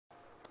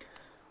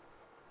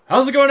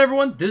How's it going,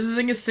 everyone? This is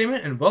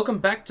Ingus and welcome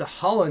back to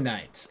Hollow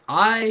Knight.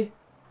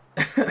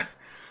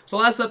 So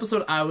last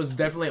episode I was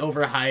definitely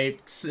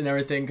overhyped and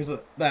everything because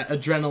of that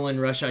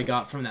adrenaline rush I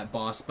got from that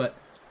boss, but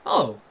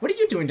oh, what are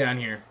you doing down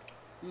here?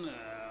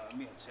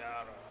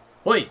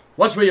 Oi,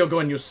 watch where you're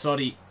going, you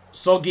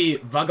soggy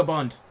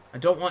vagabond. I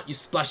don't want you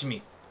splashing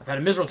me. I've had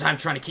a miserable time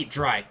trying to keep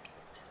dry.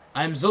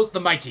 I am Zult the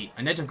Mighty,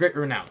 a knight of great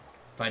renown.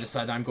 If I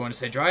decide I'm going to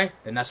stay dry,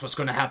 then that's what's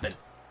going to happen.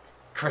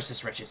 Curse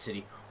this wretched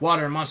city.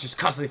 Water and monsters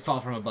constantly fall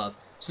from above.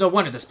 It's no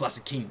wonder this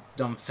blessed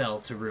kingdom fell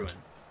to ruin.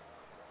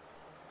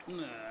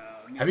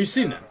 Have you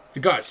seen them? The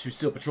guards who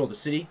still patrol the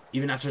city,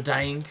 even after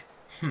dying?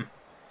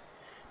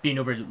 Being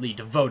overly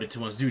devoted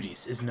to one's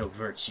duties is no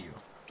virtue.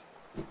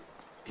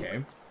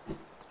 Okay.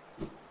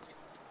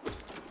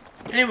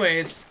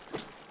 Anyways,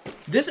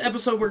 this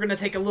episode we're going to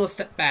take a little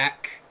step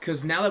back,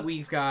 because now that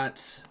we've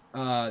got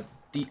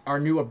our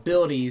new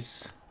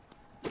abilities,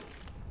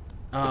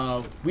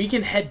 we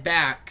can head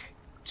back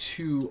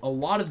to a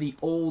lot of the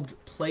old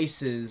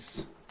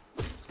places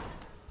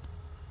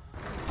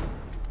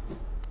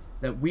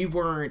that we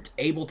weren't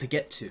able to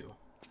get to.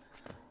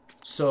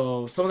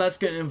 So some of that's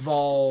going to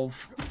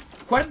involve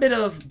quite a bit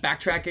of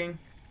backtracking.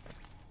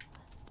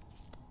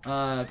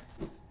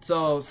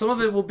 So some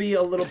of it will be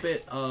a little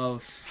bit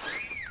of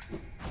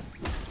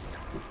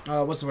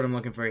what's the word I'm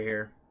looking for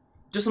here?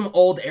 Just some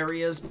old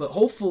areas, but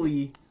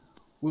hopefully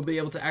we'll be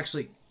able to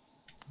actually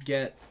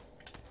get...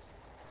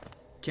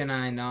 Can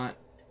I not?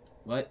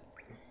 What?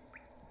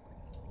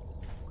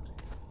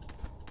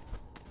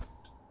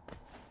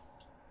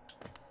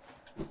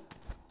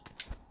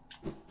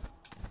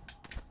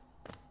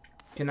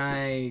 Can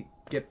I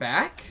get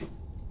back?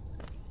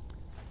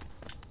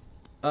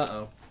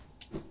 Uh-oh.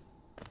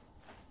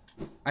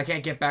 I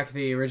can't get back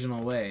the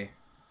original way.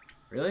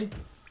 Really?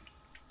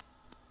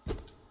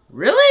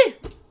 Really?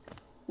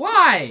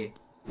 Why?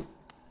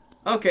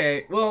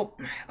 Okay, well,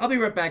 I'll be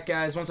right back,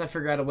 guys, once I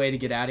figure out a way to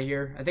get out of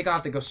here. I think I'll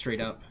have to go straight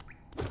up.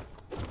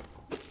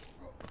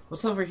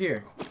 What's over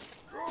here?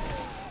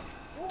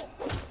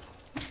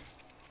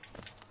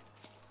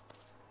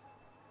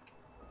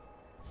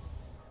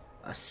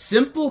 A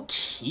simple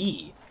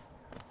key.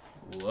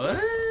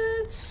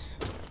 What?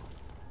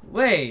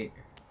 Wait.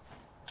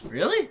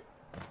 Really?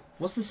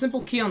 What's the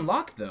simple key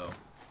unlock, though?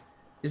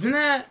 Isn't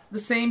that the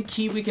same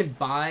key we can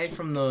buy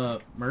from the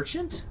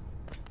merchant?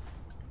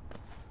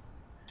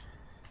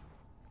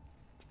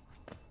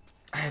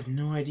 I have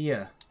no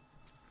idea.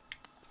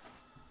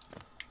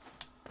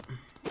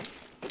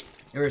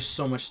 There is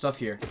so much stuff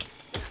here.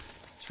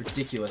 It's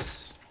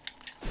ridiculous.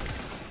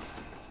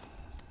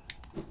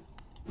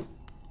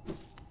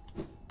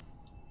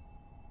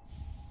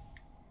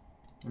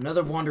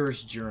 Another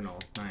Wanderer's Journal.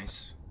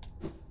 Nice.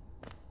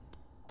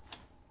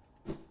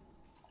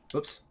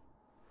 Whoops.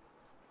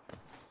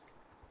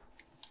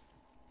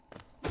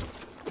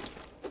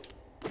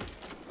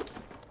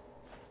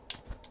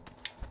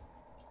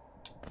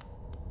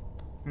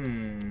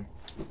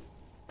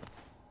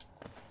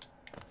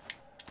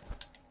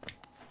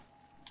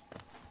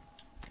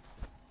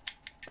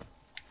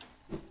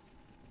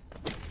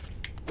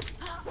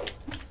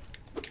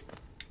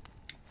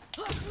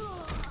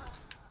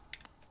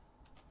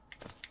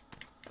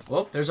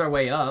 Well, there's our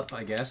way up,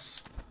 I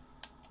guess.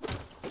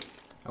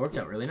 That worked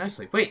out really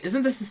nicely. Wait,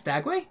 isn't this the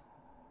Stagway?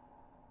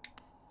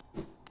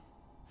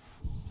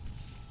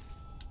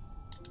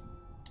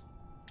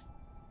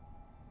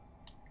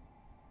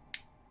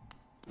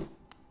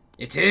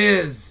 It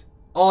is!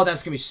 Oh,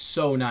 that's gonna be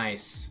so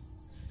nice.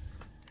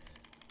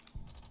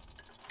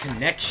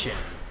 Connection.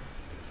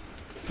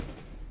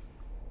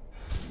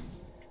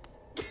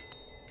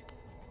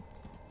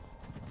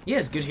 He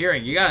has good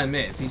hearing, you gotta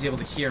admit, if he's able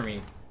to hear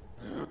me.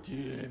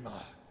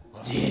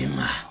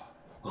 Dima.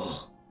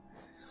 Oh.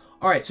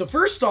 Alright, so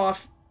first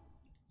off,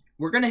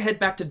 we're gonna head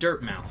back to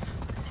Dirtmouth.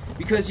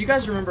 Because you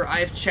guys remember, I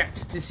have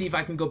checked to see if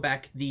I can go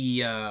back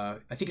the,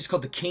 I think it's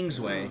called the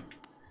Kingsway,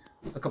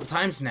 a couple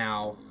times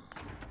now.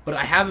 But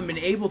I haven't been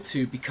able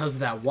to because of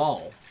that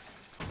wall.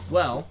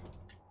 Well,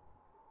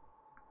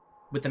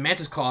 with the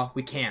Mantis Claw,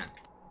 we can.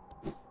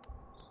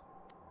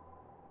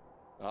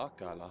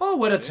 Oh,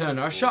 what a turn.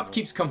 Our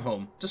shopkeep's come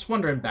home. Just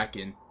wandered back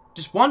in.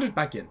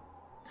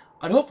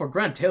 I'd hoped for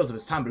grand tales of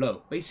his time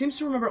below, but he seems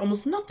to remember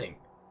almost nothing.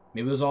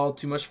 Maybe it was all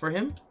too much for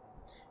him?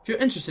 If you're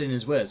interested in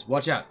his wares,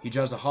 watch out. He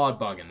drives a hard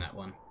bargain, that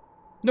one.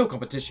 No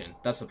competition,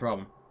 that's the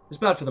problem. It's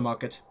bad for the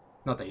market.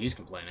 Not that he's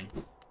complaining.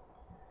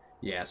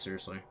 Yeah,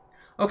 seriously.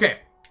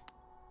 Okay.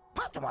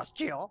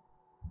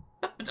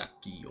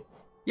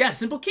 Yeah,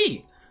 simple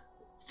key.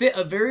 Fit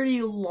a variety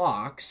of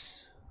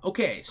locks.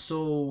 Okay,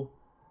 so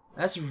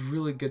that's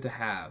really good to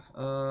have.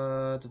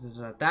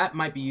 That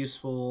might be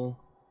useful.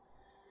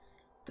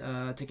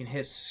 Taking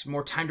hits,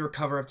 more time to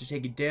recover after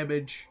taking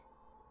damage.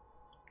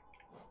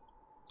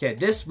 Okay,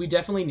 this we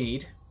definitely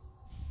need.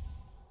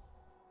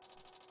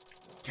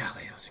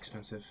 Golly, that was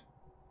expensive.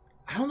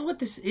 I don't know what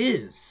this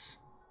is.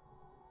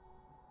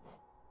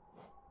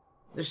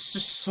 There's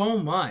just so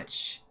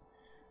much.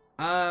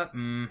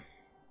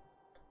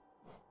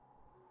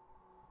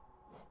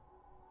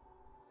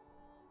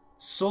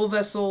 Soul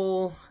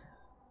Vessel.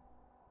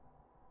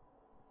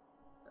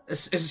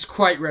 This is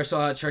quite rare,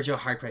 so I'll charge you a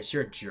high price.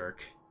 You're a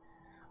jerk.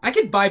 I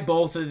could buy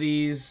both of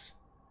these.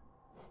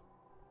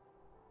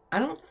 I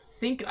don't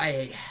think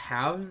I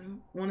have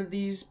one of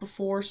these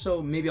before,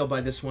 so maybe I'll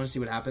buy this one and see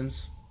what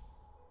happens.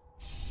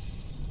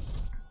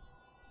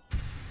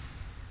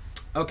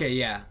 Okay,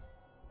 yeah.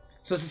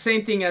 So it's the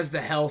same thing as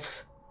the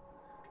health.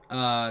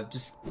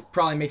 Just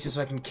probably makes it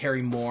so I can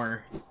carry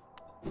more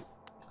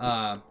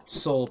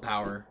soul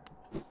power.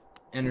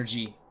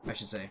 Energy, I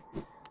should say.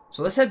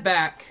 So let's head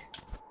back.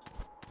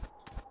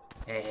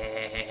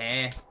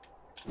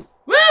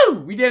 Woo!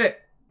 We did it!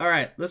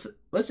 Alright,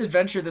 let's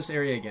adventure this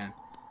area again.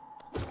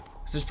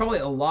 Because there's probably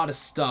a lot of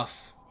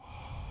stuff.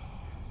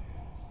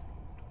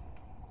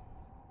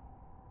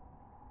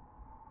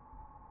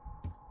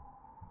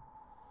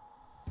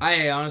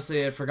 I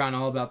honestly had forgotten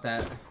all about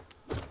that.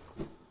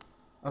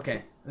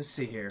 Okay, let's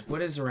see here.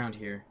 What is around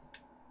here?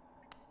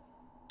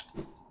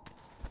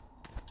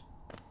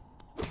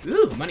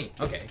 Ooh, money.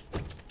 Okay.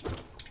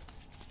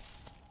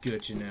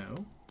 Good to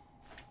know.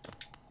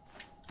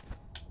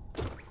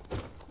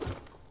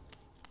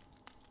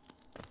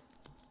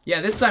 Yeah,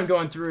 this time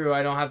going through,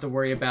 I don't have to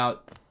worry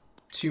about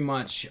too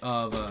much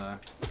of,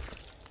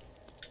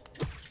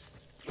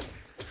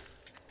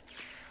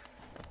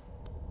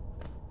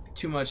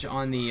 too much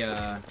on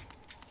the,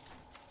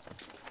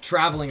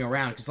 traveling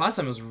around. Because last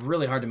time it was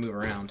really hard to move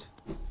around.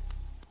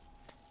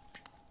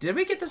 Did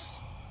we get this?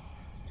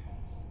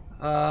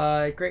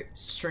 Great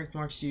strength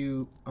marks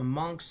you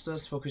amongst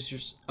us. Focus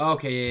your...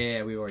 Okay,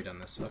 yeah, we've already done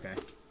this. Okay.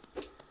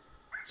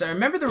 So I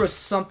remember there was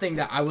something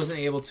that I wasn't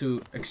able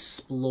to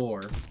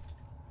explore.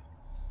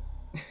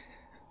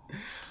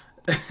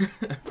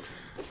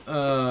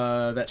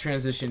 That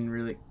transition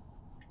really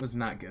was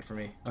not good for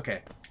me.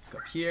 Okay, let's go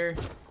up here.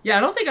 Yeah,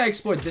 I don't think I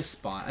explored this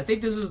spot. I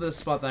think this is the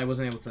spot that I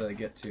wasn't able to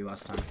get to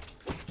last time.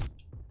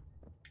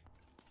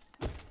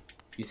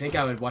 You'd think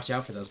I would watch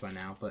out for those by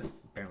now, but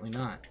apparently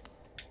not.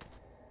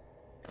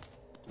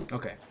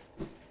 Okay.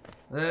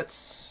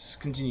 Let's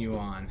continue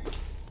on.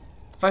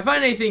 If I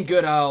find anything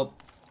good, I'll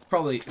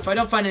probably... If I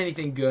don't find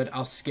anything good,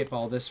 I'll skip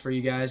all this for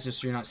you guys,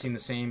 just so you're not seeing the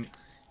same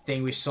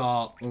thing we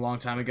saw a long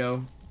time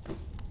ago.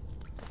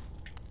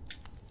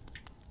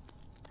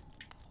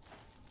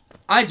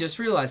 I just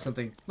realized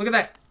something. Look at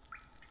that.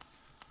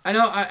 I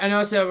know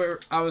I said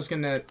I was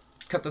gonna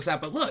cut this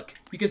out, but look!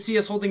 You can see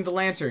us holding the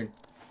lantern.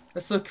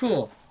 That's so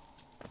cool.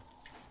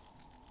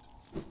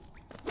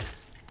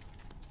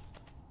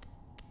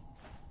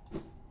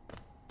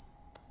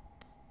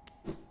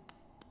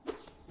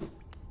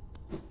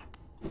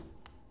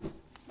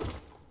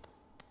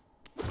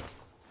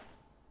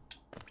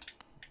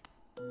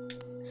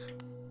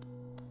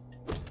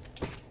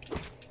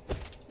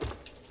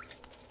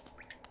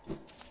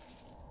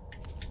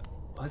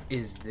 What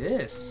is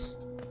this?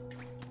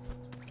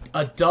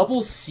 A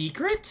double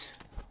secret?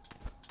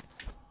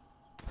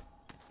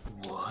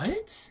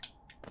 What?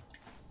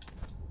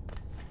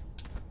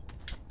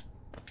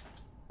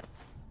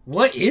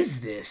 What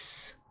is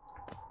this?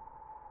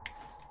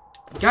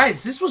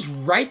 Guys, this was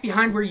right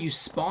behind where you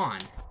spawn.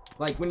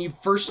 Like, when you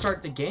first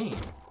start the game.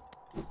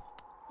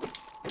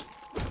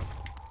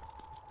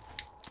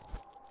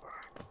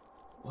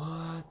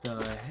 What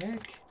the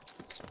heck?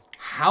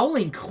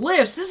 Howling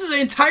Cliffs? This is an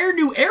entire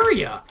new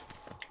area!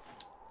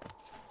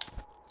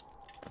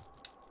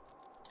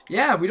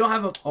 Yeah, we don't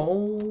have a...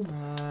 Oh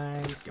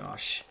my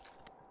gosh.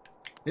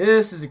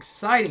 This is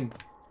exciting.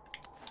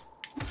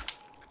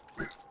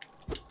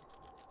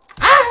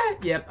 Ah!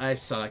 Yep, I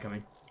saw that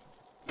coming.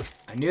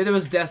 I knew there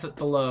was death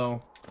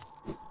below.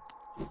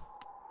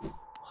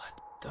 What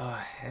the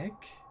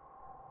heck?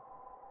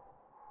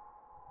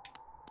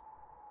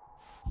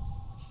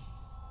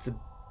 It's a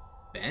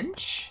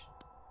bench?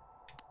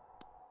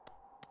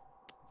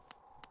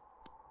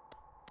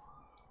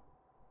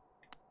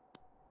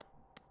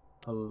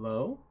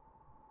 Hello?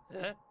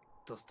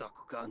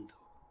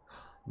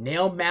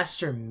 Nail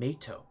Master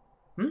Mato.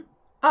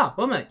 Ah,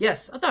 woman,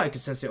 yes, I thought I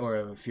could sense the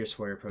aura of a fierce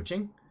warrior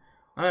approaching.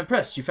 I'm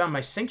impressed you found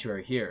my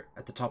sanctuary here,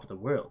 at the top of the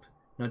world.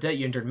 No doubt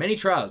you endured many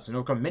trials and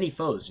overcome many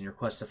foes in your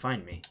quest to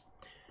find me.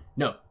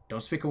 No,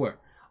 don't speak a word.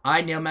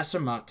 I, Nail Master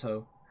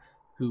Mato,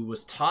 who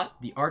was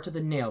taught the art of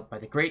the nail by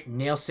the great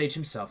nail sage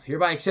himself,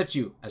 hereby accept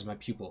you as my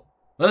pupil.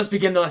 Let us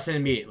begin the lesson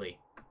immediately.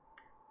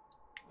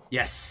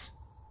 Yes.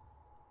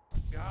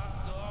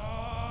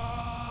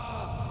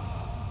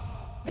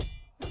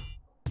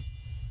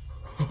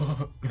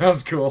 That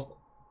was cool.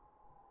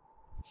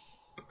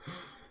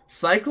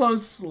 Cyclone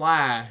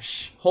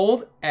Slash.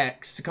 Hold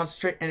X to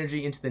concentrate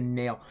energy into the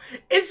nail.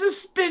 It's a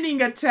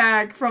spinning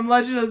attack from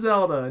Legend of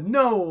Zelda.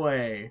 No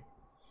way.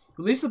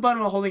 Release the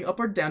button while holding up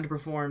or down to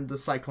perform the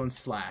Cyclone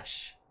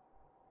Slash.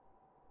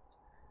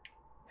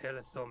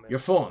 Your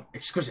form,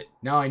 exquisite.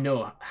 Now I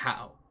know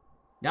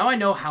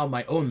how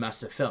my own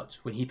master felt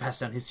when he passed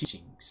down his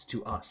teachings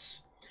to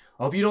us.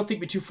 I hope you don't think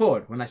me too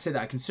forward when I say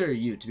that I consider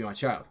you to be my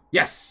child.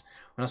 Yes!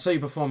 When I saw you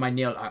perform my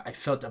nail, I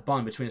felt a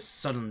bond between us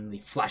suddenly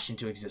flash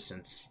into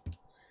existence.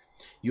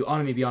 You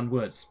honor me beyond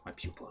words, my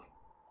pupil.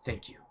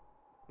 Thank you.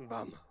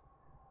 Bam.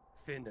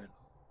 Finnel.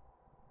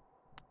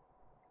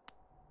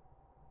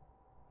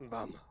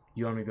 Bam.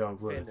 You want me beyond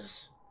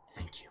words.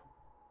 Thank you.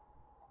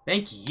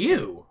 Thank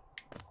you!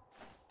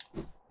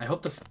 I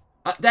hope the...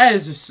 that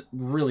is just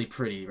really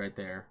pretty right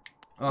there.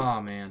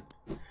 Oh, man.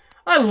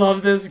 I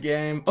love this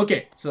game.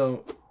 Okay,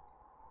 so...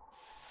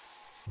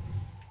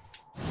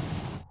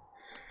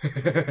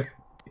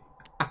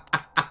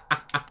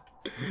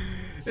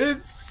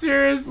 It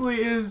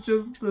seriously is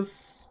just the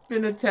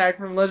spin attack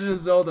from Legend of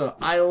Zelda.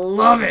 I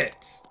love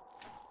it!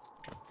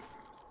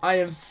 I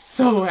am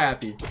so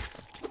happy.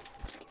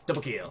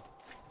 Double kill.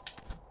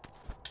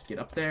 Get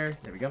up there.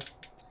 There we go.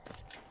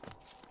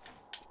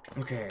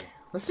 Okay.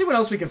 Let's see what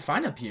else we can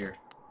find up here.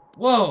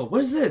 Whoa,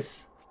 what is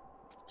this?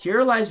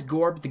 Here lies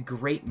Gorb the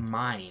Great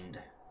Mind.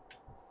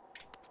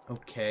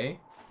 Okay.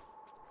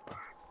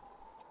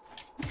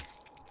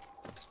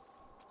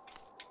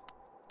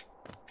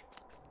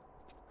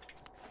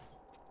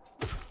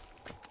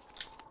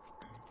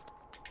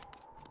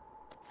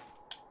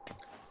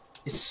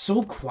 It's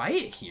so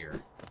quiet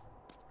here.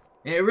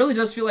 And it really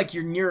does feel like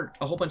you're near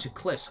a whole bunch of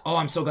cliffs. Oh,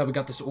 I'm so glad we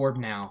got this orb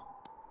now.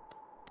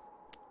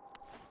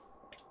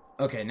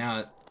 Okay,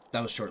 now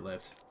that was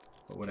short-lived.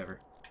 But whatever.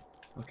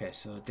 Okay,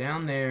 so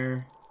down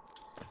there.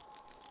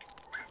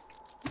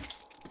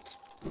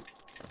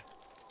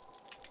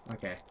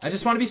 Okay, I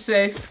just want to be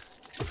safe.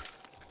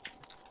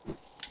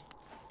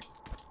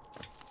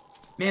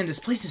 Man, this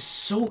place is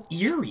so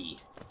eerie.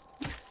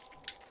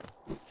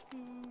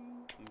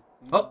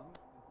 Oh,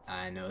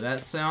 I know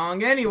that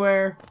song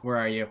anywhere. Where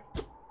are you?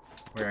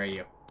 Where are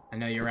you? I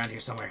know you're around here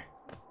somewhere.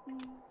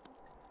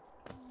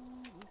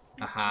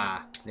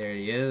 Aha, there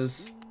he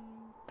is.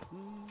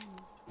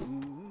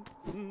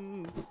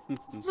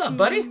 What's up,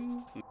 buddy?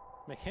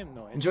 Make him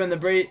noise. Enjoying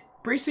the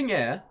bracing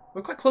air?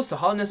 We're quite close to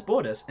Hollowness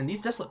borders and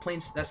these desolate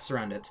plains that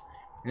surround it.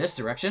 In this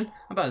direction,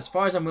 about as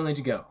far as I'm willing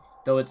to go,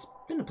 though it's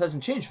been a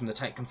pleasant change from the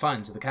tight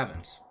confines of the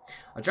caverns.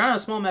 I'll draw out a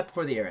small map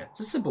for the area. It's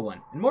a simple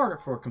one, and more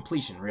for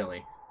completion,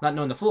 really. Not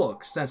knowing the full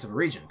extent of a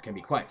region can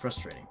be quite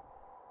frustrating.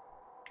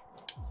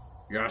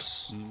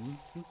 Yes.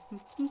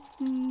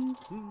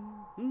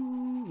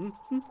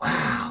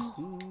 Wow.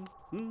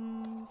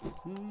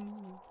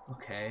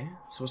 Okay,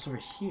 so what's over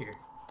here?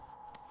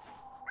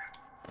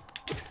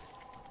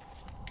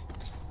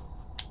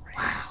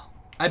 Wow.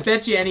 I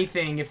bet you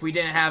anything, if we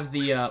didn't have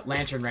the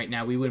lantern right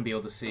now, we wouldn't be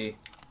able to see.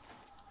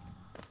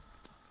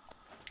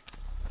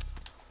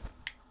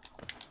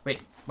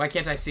 Wait, why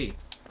can't I see?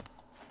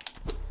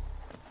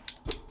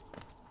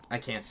 I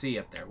can't see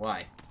up there.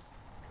 Why?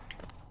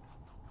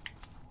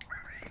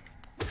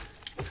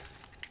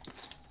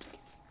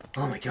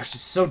 Oh my gosh,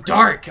 it's so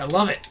dark. I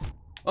love it.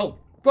 Oh,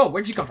 whoa,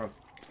 where'd you come from?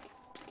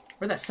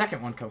 Where'd that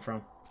second one come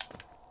from?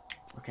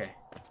 Okay,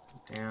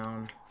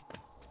 down.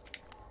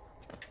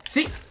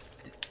 See?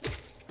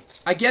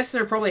 I guess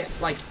they're probably,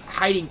 like,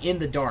 hiding in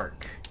the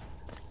dark.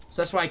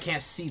 So that's why I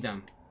can't see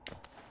them.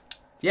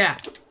 Yeah,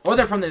 or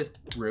they're from the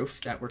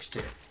roof. That works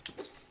too.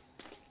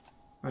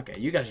 Okay,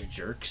 you guys are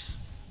jerks.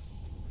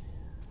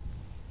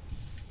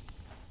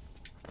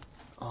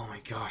 Oh my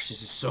gosh,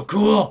 this is so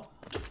cool!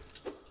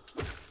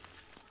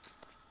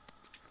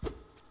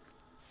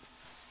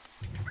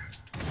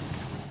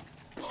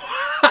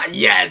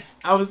 Yes!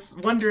 I was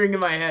wondering in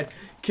my head,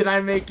 can I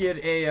make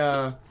it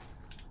a,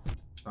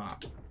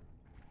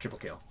 triple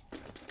kill.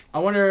 I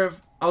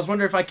was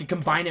wondering if I could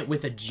combine it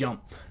with a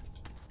jump.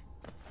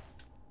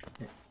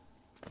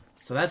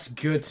 So that's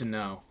good to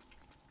know.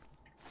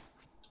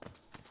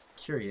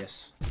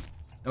 Curious.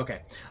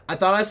 Okay. I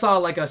thought I saw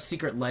like a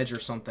secret ledge or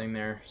something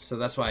there, so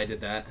that's why I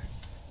did that.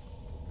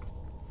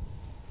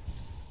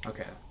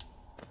 Okay.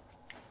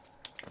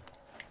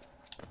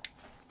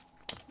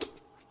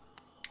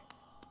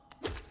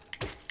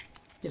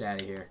 Get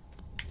out of here.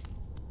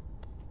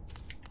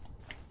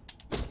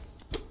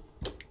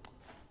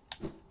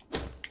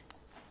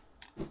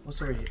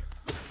 What's over here?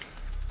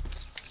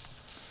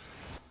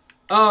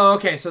 Oh,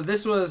 okay, so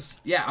this was...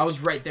 Yeah, I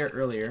was right there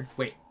earlier.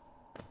 Wait.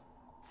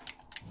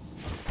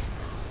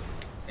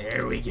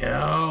 There we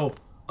go.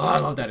 Oh, I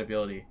love that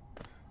ability.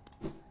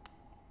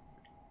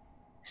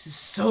 This is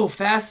so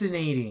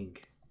fascinating.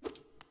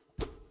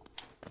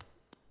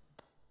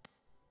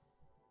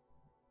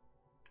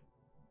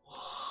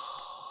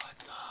 What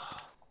the...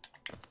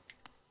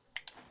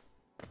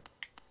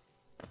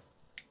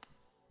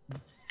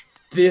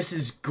 This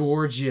is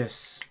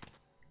gorgeous.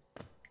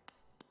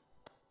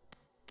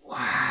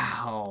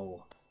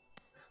 Wow.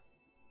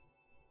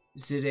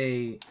 Is it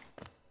a...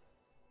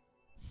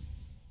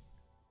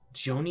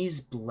 Joni's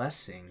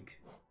Blessing.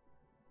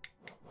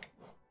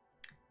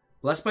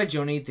 Blessed by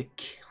Joni, the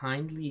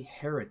kindly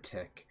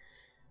heretic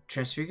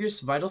transfigures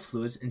vital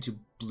fluids into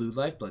blue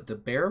lifeblood. The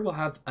bearer will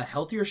have a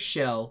healthier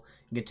shell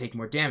and can take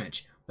more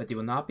damage, but they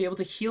will not be able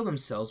to heal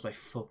themselves by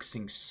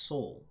focusing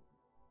soul.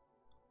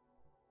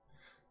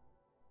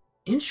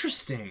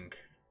 Interesting.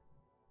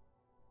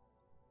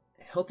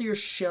 Healthier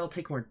shell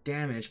take more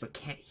damage, but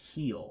can't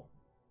heal.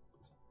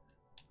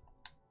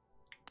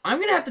 I'm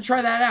gonna have to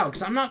try that out,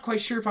 because I'm not quite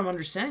sure if I'm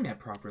understanding that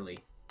properly.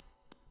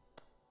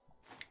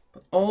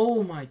 But,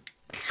 oh my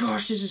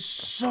gosh, this is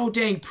so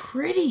dang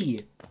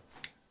pretty.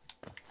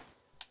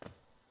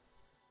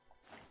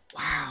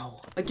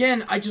 Wow.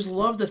 Again, I just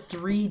love the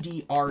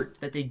 3D art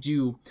that they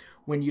do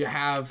when you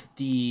have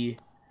the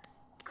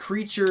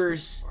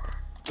creatures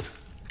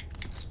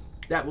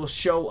that will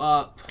show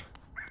up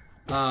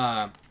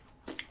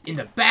in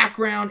the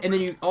background, and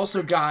then you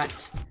also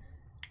got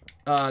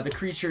the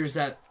creatures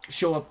that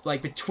show up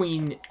like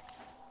between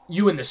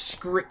you and the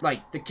screen,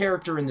 like the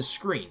character in the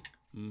screen.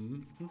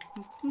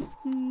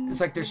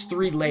 It's like there's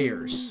 3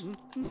 layers,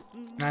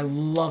 and I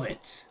love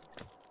it.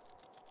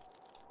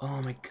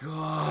 Oh my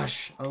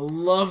gosh, I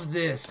love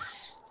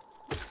this.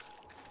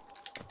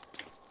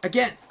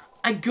 Again,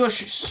 I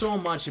gush so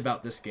much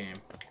about this game,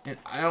 and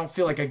I don't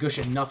feel like I gush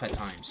enough at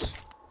times.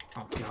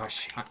 Oh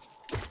gosh,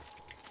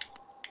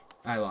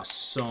 I lost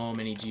so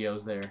many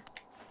geos there.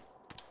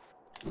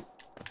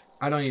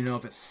 I don't even know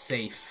if it's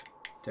safe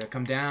to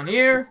come down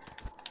here.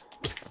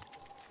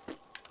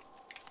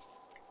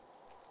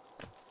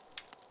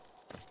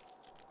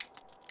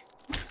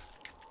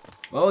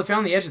 Well, we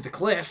found the edge of the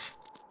cliff.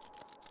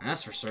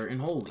 That's for certain.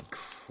 Holy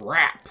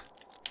crap.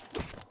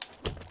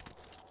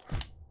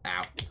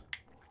 Ow.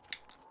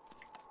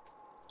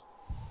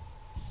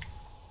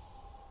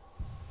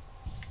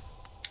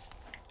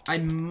 I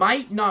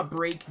might not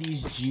break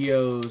these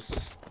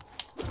geos,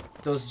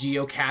 those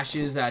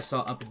geocaches that I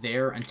saw up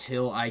there,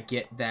 until I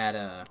get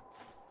that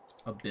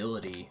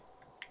ability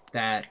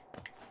that,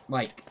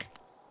 like,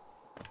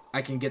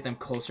 I can get them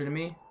closer to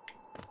me.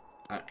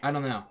 I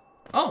don't know.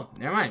 Oh,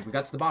 never mind. We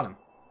got to the bottom.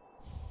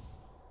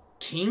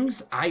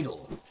 King's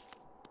Idol.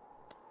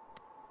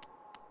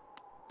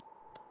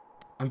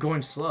 I'm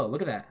going slow.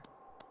 Look at that.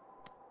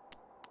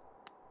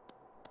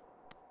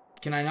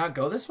 Can I not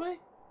go this way?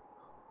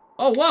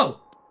 Oh, whoa!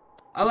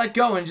 I let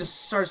go and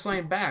just started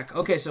sliding back.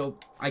 Okay, so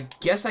I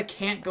guess I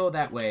can't go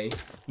that way.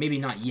 Maybe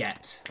not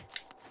yet.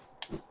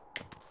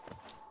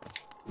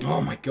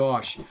 Oh my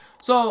gosh.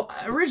 So,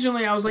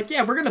 originally I was like,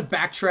 yeah, we're gonna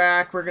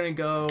backtrack. We're gonna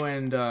go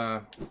and,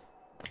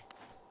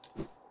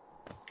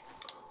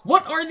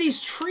 What are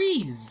these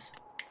trees?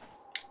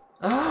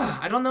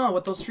 I don't know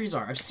what those trees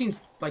are. I've seen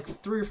like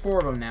 3 or 4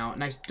 of them now,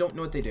 and I don't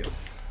know what they do.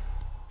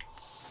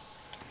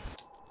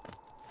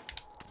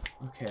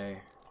 Okay.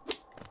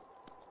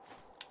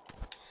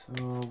 So,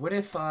 what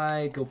if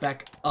I go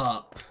back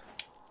up?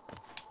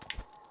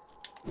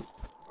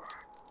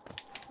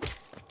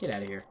 Get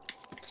out of here.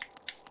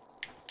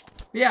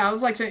 Yeah, I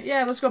was like saying,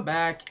 yeah, let's go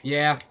back.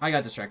 Yeah, I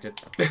got distracted.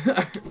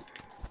 Like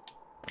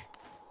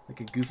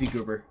a goofy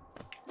goober.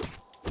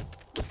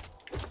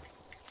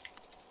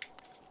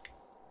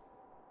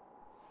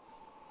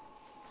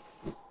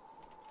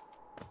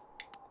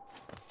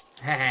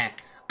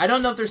 I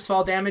don't know if there's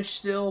fall damage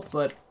still,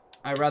 but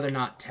I'd rather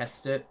not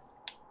test it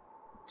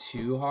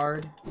too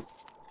hard.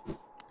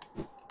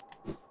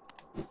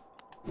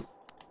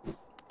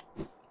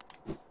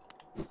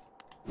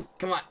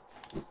 Come on.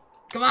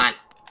 Come on!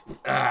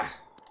 Ugh.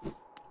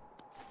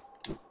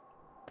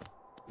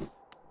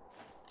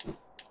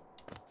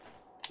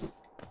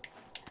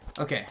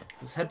 Okay,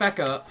 let's head back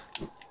up.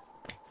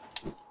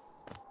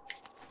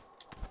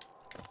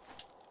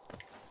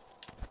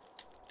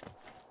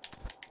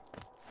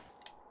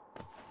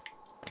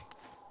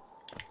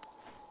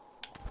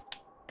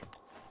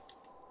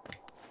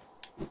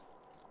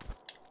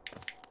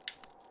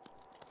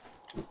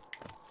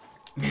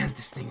 Man,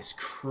 this thing is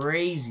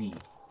crazy.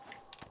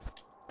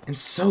 And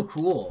so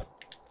cool.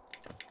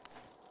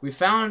 We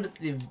found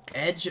the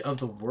edge of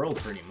the world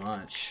pretty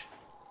much.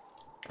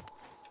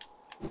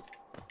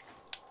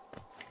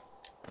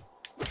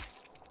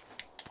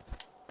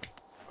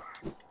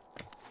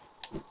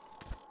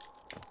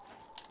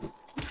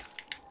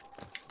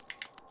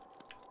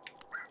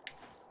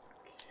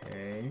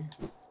 Okay.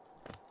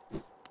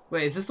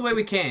 Wait, is this the way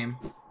we came?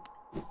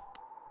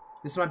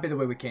 This might be the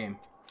way we came.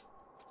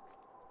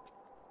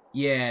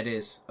 Yeah, it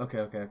is. Okay,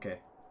 okay, okay.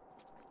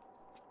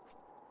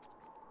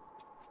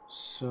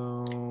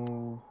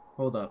 So,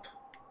 hold up.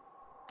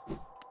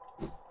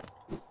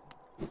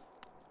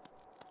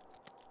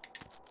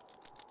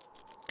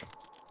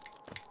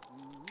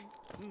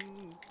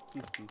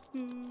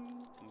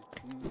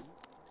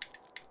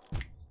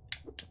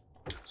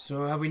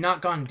 So, have we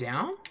not gone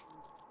down?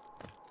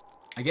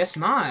 I guess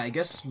not. I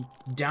guess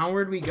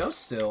downward we go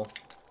still.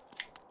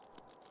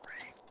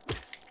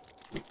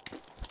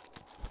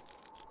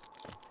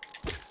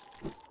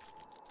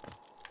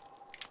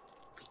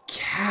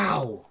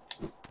 Cow!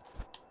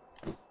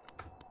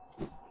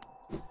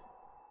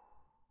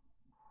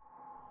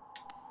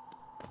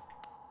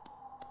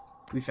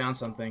 We found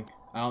something.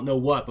 I don't know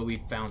what, but we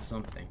found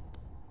something.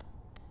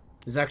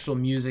 There's actual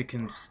music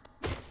and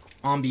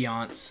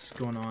ambiance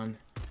going on.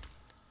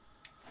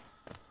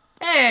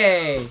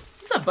 Hey!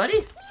 What's up,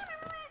 buddy?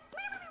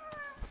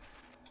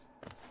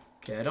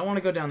 Okay, I don't want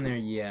to go down there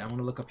yet. I want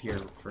to look up here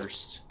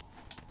first.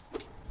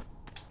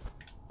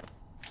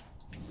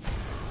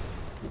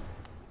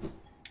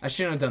 I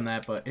shouldn't have done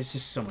that, but it's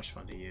just so much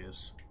fun to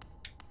use.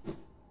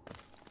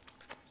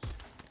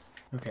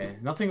 Okay,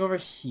 nothing over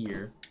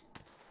here.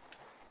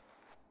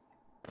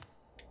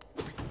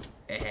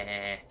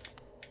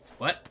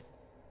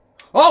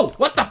 Oh,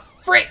 what the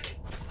frick?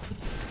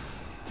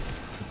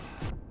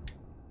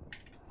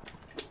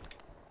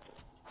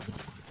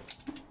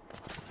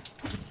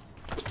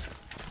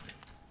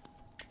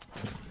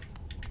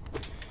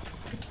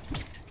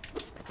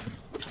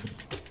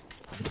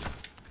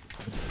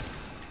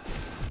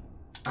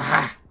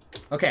 Ah.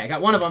 Okay, I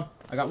got one of them.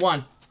 I got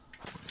one.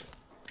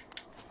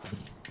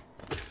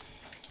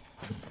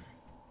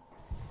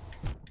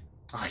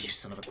 Ah, you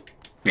son of a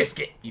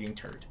biscuit-eating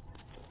turd.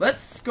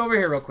 Let's go over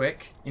here real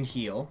quick and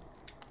heal.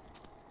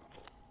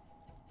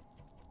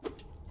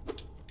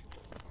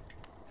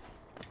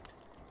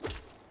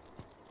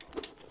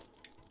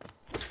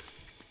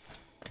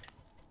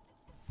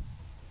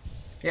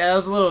 Yeah, that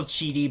was a little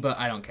cheaty, but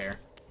I don't care.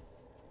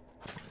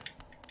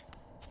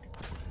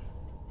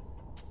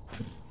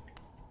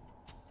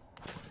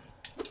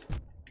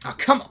 Oh,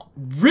 come on.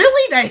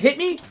 Really? That hit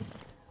me?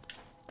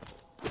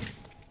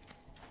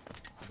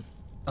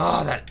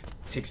 Oh, that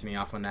ticks me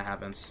off when that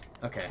happens.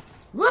 Okay.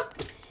 Whoop.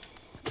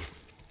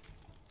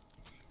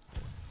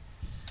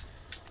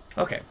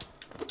 Okay.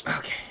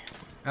 Okay.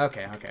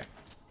 Okay, okay.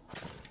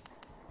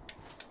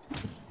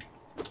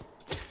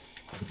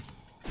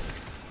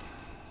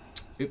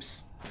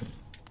 Oops.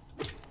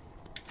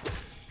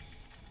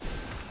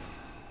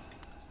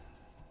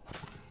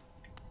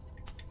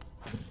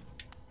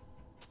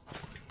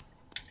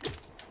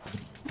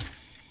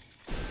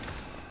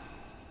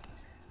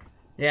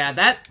 Yeah,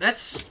 that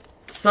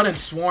sudden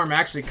swarm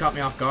actually caught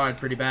me off guard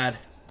pretty bad.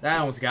 That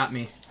almost got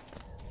me.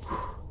 Whew.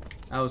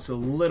 That was a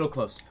little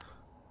close.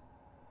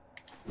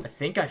 I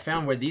think I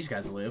found where these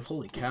guys live.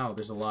 Holy cow,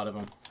 there's a lot of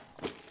them.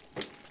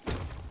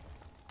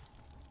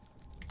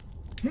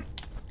 Okay,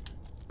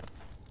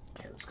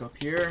 let's go up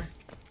here.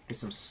 Get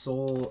some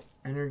soul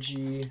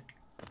energy.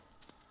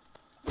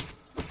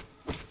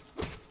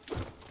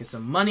 Get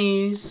some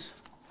monies.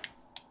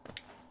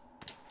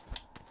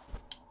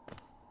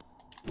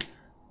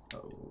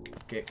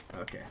 Okay,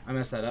 okay. I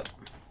messed that up.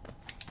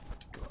 Let's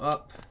go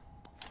up.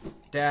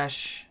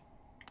 Dash.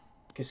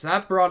 Okay, so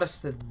that brought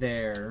us to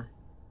there.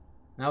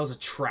 That was a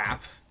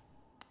trap.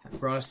 That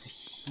brought us to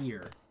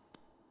here.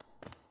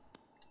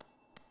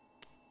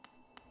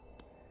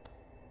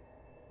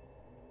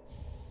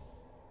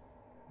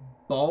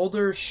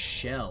 Balder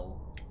Shell.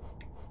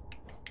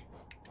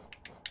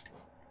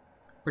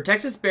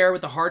 Protects its bearer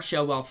with a hard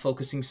shell while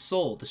focusing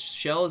soul. The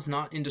shell is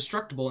not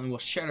indestructible and will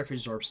shatter if it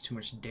absorbs too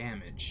much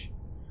damage.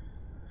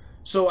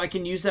 So I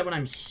can use that when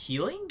I'm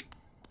healing?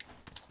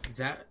 Is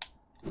that...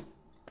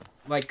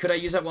 Like, could I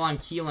use that while I'm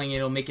healing?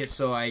 It'll make it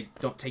so I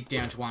don't take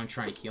damage while I'm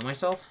trying to heal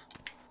myself?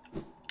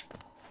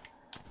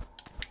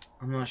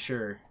 I'm not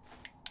sure.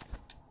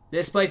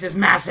 This place is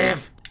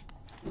massive!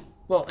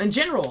 Well, in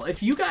general,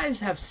 if you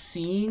guys have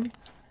seen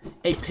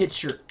a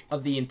picture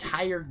of the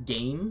entire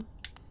game,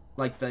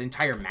 like the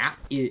entire map,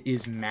 it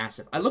is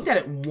massive. I looked at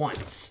it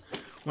once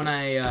when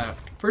I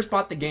first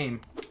bought the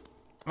game.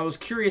 I was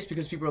curious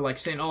because people were like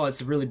saying, oh, it's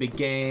a really big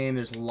game.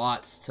 There's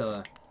lots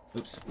to,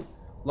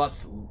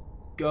 lots to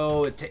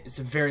go. It's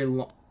a very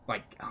long,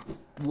 like,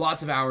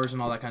 lots of hours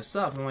and all that kind of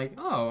stuff. And I'm like,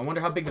 oh, I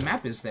wonder how big the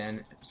map is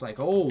then. It's like,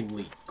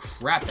 holy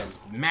crap, that is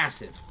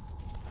massive.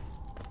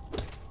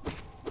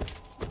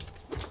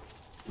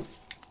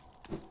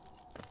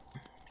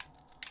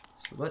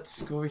 So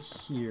let's go over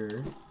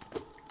here.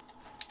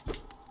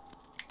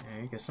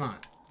 Okay, guess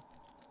not.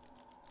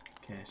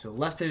 Okay, so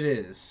left it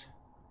is.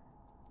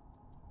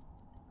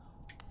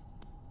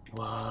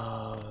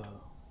 Whoa.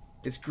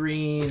 It's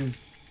green.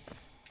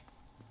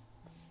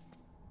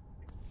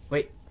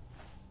 Wait.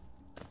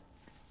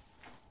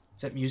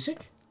 Is that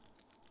music?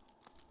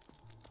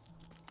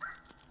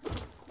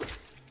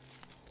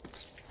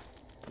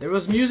 There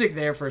was music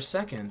there for a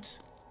second.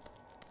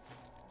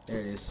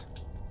 There it is.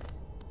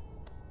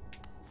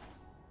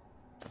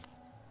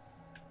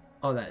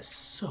 Oh, that is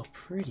so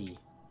pretty.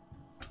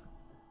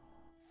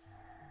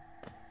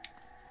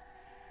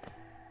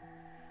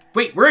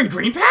 Wait, we're in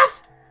Green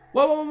Path?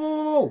 Whoa, whoa, whoa,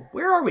 whoa, whoa.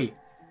 Where are we?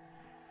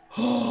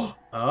 Oh.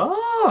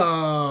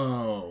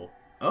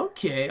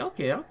 Okay,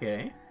 okay,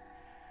 okay.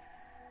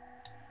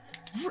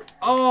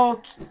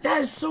 Oh, that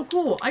is so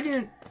cool. I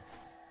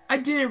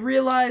didn't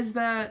realize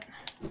that.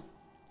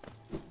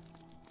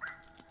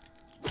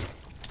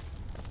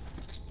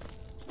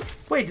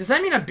 Wait, does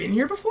that mean I've been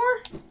here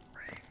before?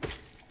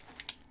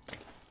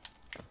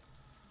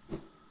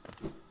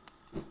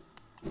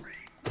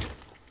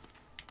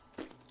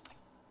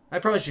 I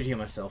probably should heal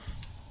myself.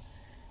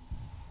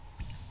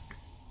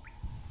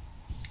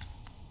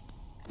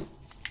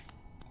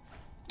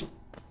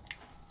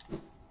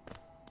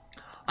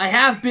 I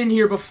have been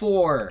here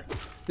before.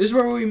 This is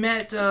where we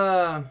met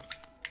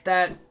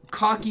that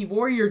cocky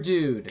warrior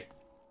dude.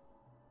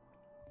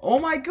 Oh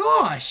my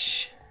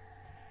gosh.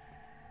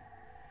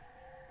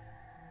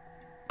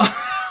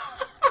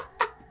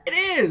 It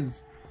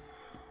is.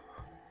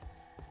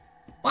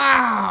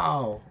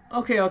 Wow.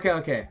 Okay, okay,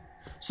 okay.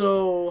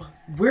 So,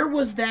 where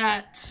was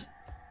that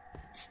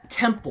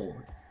temple?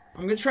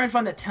 I'm gonna try and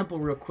find that temple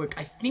real quick.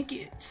 I think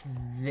it's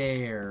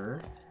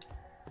there.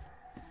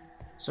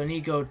 So I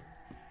need to go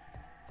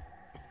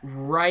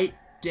right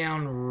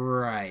down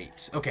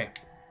right. Okay.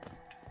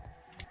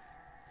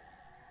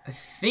 I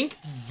think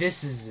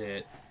this is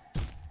it.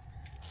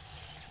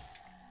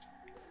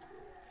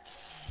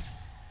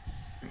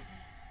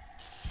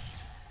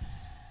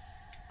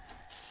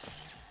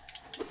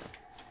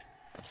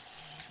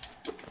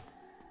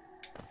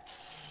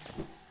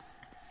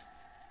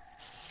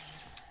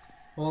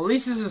 Well, at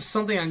least this is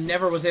something I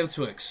never was able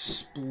to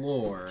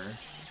explore.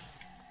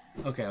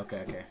 Okay, okay,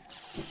 okay.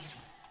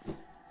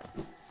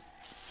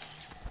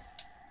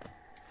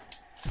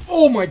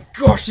 Oh my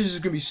gosh, this is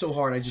gonna be so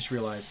hard, I just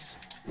realized.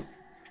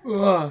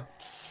 Ugh.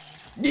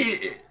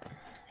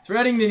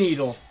 Threading the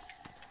needle.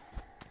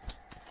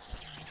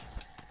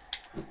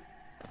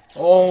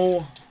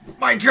 Oh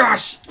my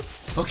gosh!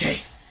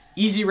 Okay,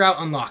 easy route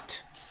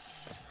unlocked.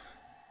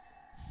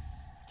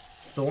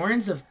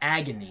 Thorns of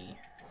Agony.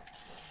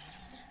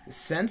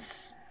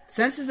 Senses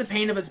the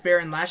pain of its bearer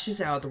and lashes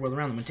out at the world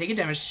around them. When taking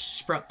damage,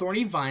 sprout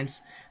thorny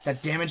vines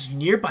that damage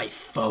nearby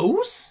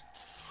foes?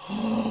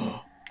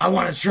 Oh, I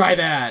want to try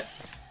that.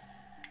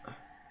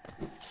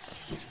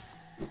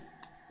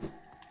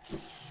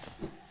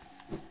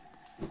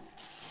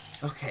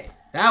 Okay,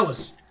 that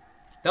was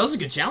a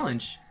good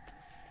challenge.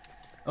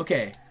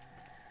 Okay.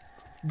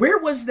 Where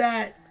was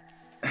that?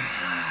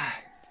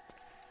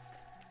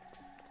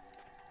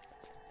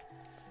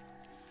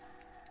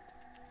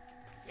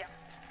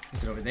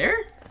 Is it over there?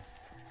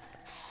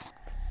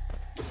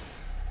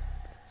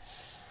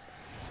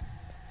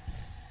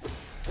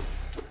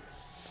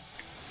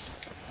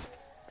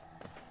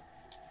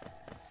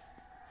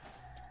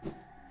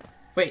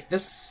 Wait,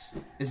 is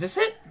this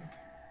it?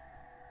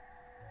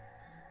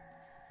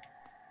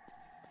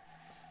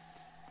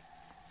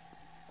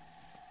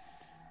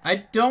 I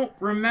don't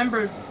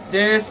remember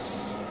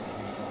this.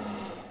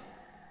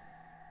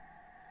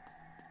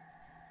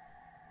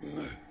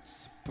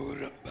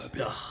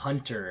 The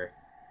hunter.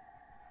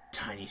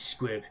 Tiny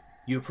squib,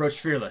 you approach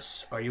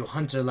fearless. Are you a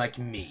hunter like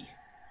me?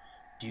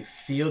 Do you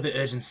feel the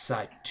urgent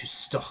sight to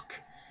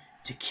stalk,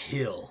 to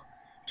kill,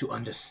 to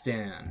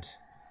understand?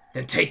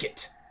 Then take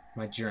it,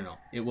 my journal.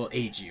 It will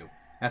aid you.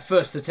 At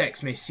first, the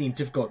text may seem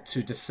difficult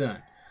to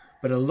discern,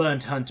 but a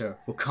learned hunter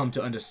will come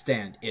to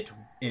understand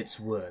its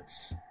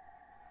words.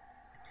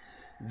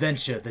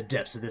 Venture the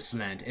depths of this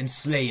land and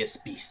slay its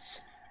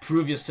beasts.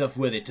 Prove yourself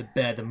worthy to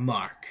bear the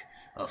mark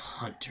of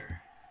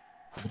hunter.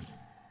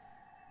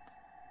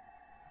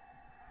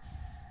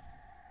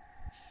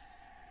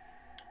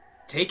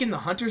 Take in the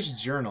Hunter's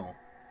Journal.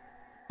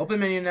 Open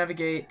menu,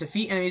 navigate.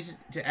 Defeat enemies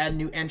to add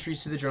new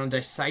entries to the journal.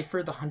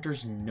 Decipher the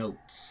Hunter's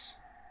notes.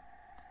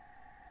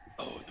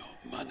 Oh no,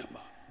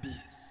 manama,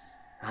 bees.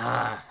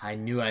 Ah, I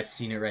knew I'd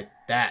seen it right.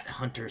 That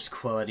Hunter's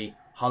quality.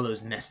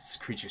 Hollow's nests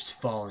creatures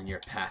fall in your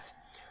path.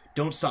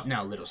 Don't stop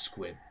now, little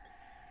squib.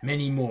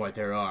 Many more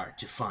there are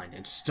to find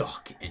and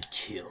stalk and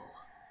kill.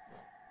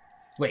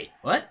 Wait,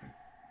 what?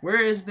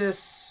 Where is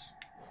this?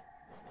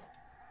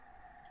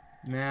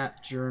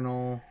 Map,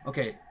 journal.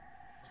 Okay.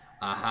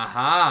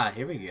 Ahaha,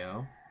 here we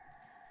go.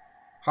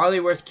 Hardly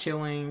worth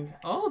killing.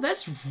 Oh,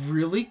 that's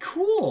really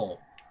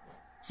cool.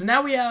 So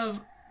now we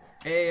have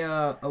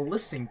a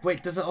listing.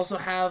 Wait, does it also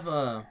have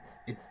a...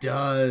 It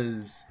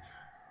does.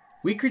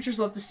 Weak creatures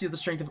love to steal the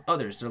strength of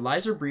others. Their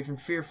lives are brief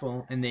and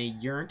fearful, and they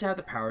yearn to have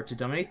the power to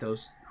dominate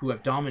those who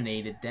have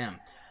dominated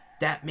them.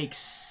 That makes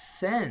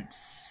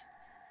sense.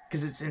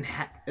 Because it's,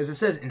 as it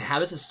says,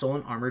 inhabits a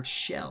stolen armored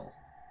shell.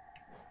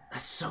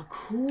 That's so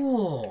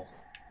cool.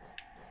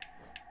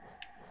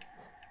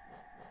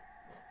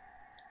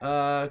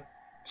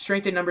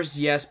 Strength in numbers,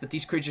 yes, but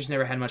these creatures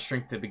never had much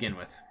strength to begin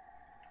with.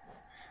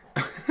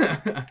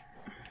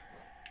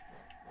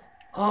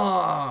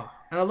 Oh,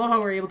 and I love how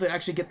we're able to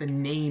actually get the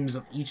names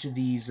of each of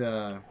these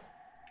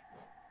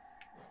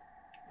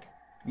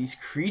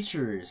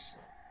creatures.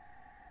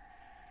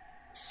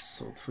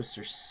 Soul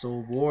Twister,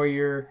 Soul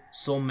Warrior,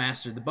 Soul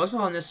Master. The bugs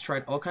on this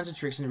tried all kinds of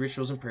tricks and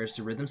rituals and prayers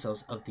to rid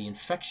themselves of the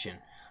infection,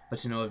 but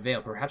to no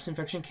avail. Perhaps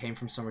infection came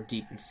from somewhere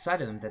deep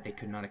inside of them that they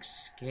could not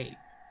escape.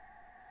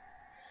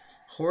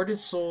 Hoarded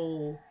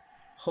Soul,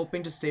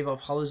 hoping to stave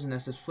off Hollow's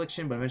Nest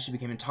affliction, but eventually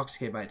became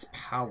intoxicated by its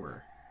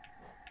power.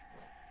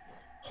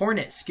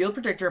 Hornet, skilled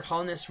protector of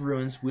Hollow Nest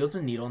ruins, wields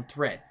a needle and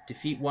thread.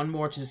 Defeat one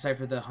more to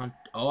decipher the hunt.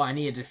 Oh, I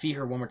need to defeat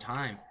her one more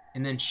time.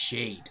 And then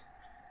Shade.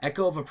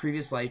 Echo of a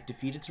previous life,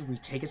 defeated to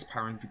retake its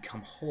power and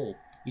become whole.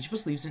 Each of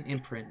us leaves an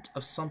imprint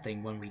of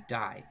something when we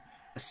die.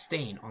 A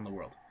stain on the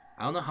world.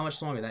 I don't know how much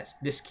longer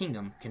this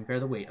kingdom can bear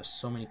the weight of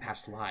so many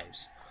past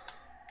lives.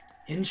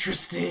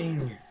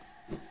 Interesting.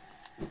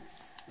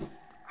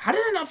 How did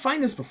I not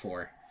find this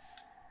before?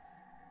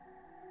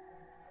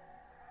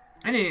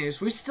 Anyways,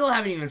 we still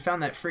haven't even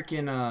found that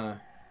freaking,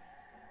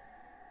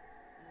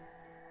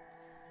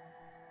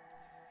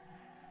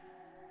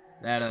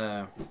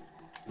 that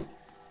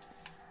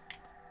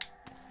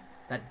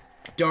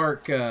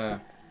dark,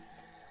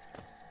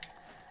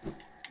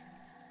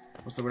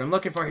 what's the word I'm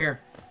looking for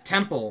here?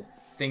 Temple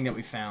thing that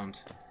we found.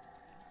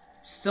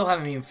 Still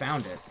haven't even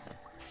found it.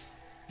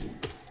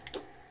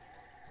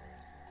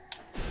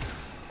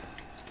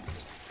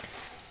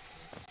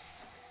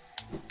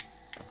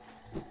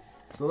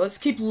 So let's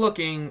keep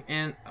looking,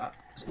 and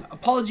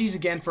apologies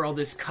again for all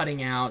this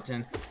cutting out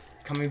and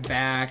coming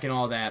back and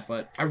all that,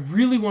 but I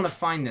really want to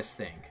find this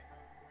thing.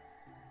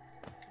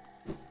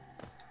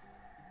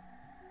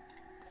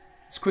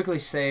 Let's quickly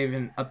save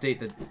and update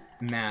the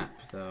map,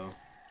 though.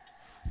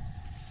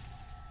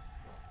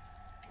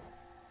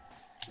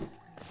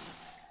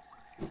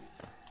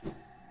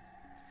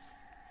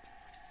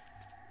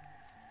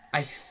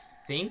 I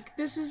think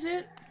this is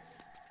it?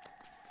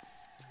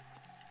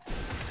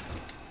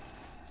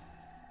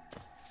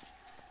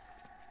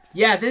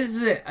 Yeah, this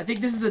is it. I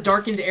think this is the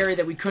darkened area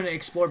that we couldn't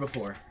explore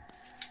before.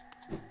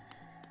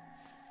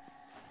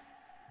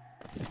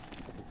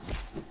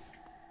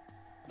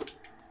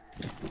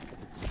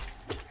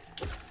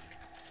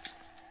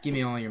 Give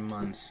me all your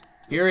muns.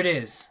 Here it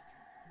is.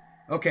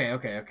 Okay.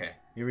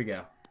 Here we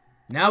go.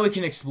 Now we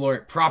can explore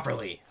it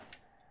properly.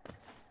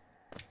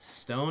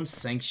 Stone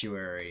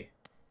Sanctuary.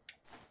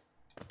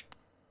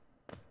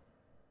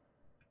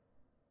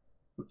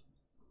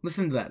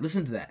 Listen to that.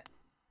 Listen to that.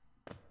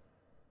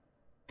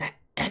 That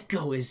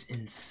echo is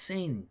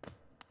insane.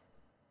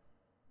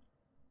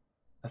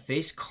 A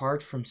face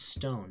carved from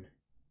stone.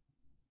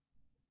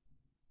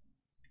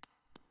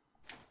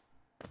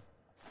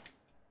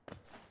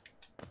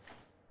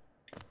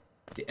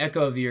 The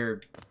echo of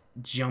your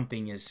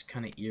jumping is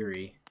kind of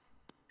eerie.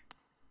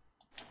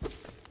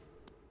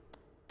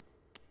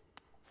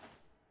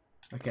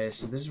 Okay,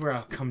 so this is where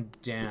I'll come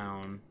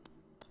down.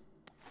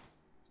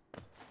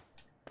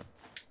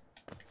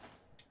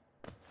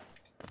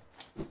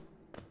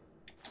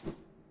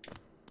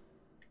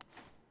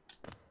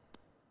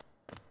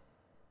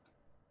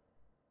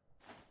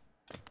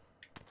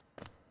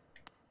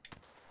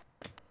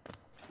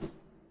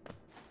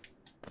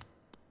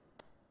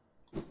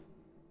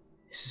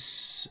 This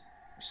is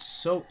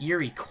so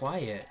eerie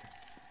quiet.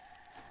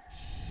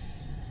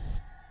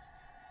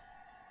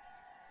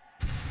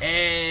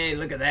 Hey,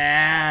 look at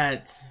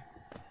that! Is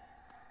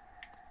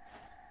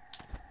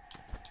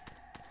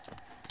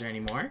there any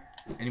more?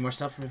 Any more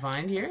stuff to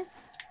find here?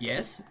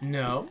 Yes?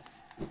 No?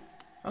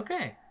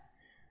 Okay.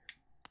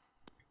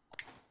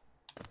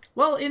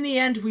 Well, in the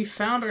end, we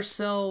found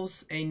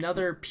ourselves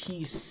another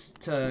piece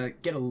to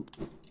get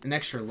an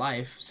extra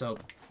life, so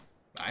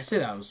I say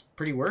that was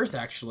pretty worth,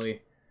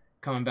 actually,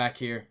 coming back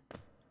here.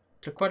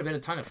 Took quite a bit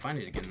of time to find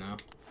it again, though.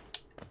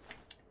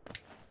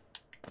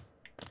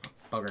 Oh,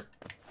 bugger.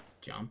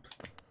 Jump.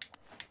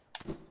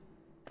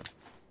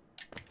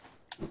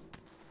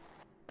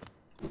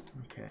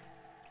 Okay.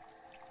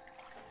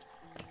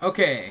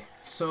 Okay,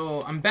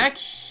 so I'm back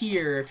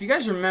here. If you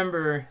guys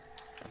remember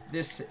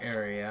this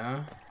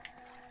area...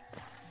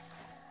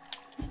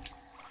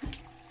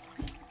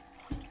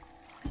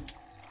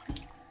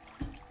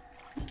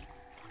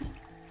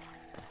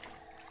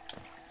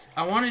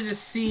 I wanted to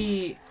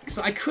see... because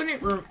I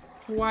couldn't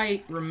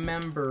quite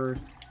remember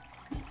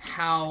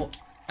how...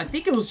 I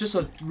think it was just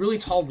a really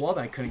tall wall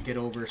that I couldn't get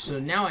over, so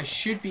now I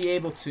should be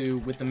able to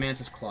with the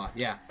Mantis Claw,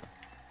 yeah.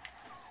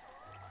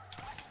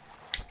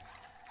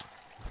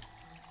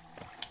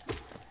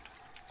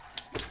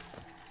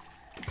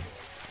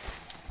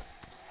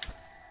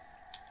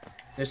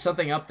 There's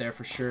something up there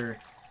for sure.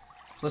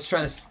 So let's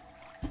try this.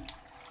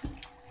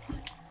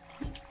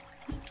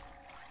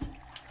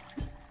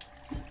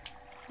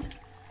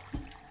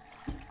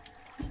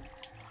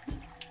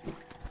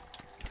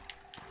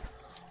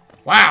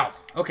 Wow!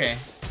 Okay.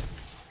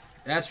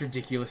 That's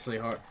ridiculously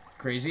hard.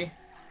 Crazy.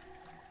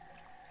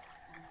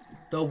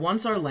 Though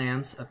once our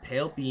lands, a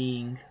pale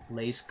being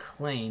lays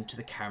claim to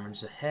the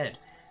caverns ahead.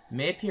 It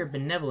may appear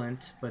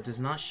benevolent, but does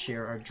not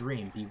share our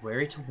dream. Be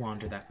wary to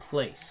wander that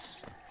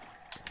place.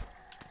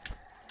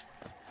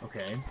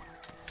 Okay.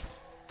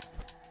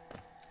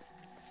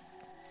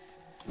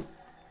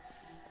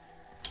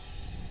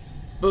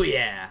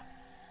 Booyah!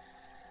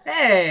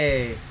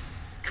 Hey!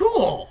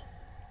 Cool!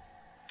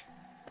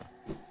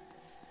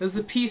 There's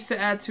a piece to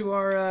add to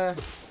our,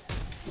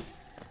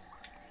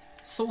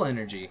 soul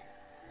energy.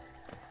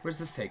 Where's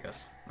this take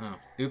us? Oh,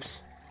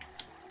 oops.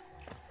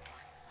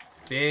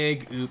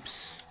 Big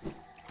oops.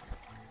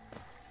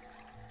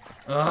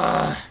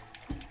 Ugh.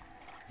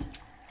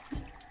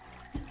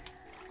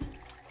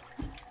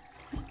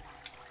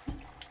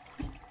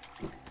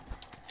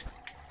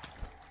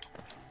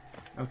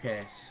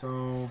 Okay,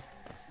 so...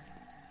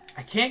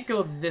 I can't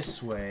go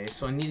this way,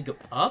 so I need to go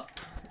up?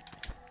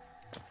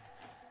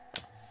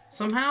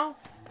 Somehow?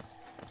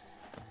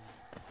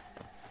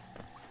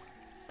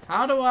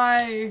 How do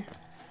I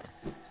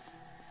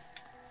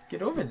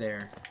get over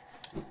there?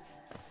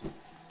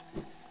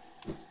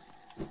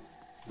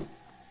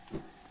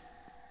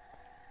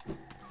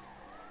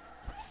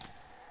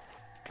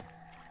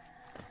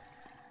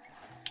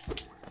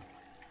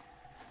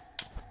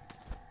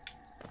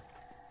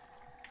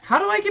 How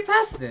do I get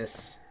past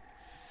this?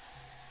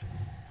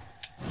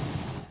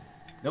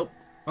 Nope.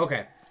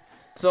 Okay.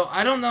 So,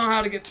 I don't know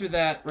how to get through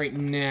that right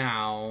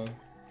now.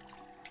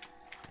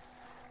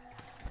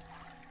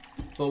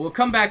 But we'll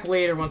come back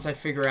later once I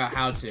figure out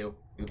how to.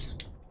 Oops.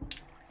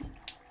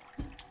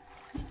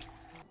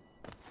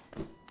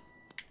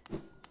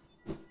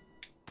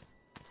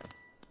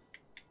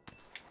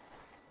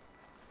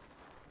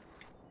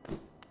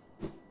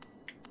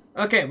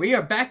 Okay, we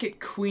are back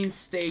at Queen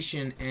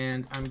Station,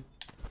 and I'm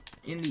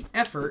in the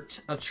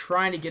effort of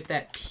trying to get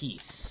that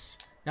piece.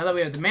 Now that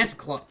we have the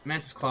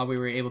Mantis Claw, we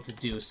were able to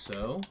do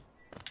so.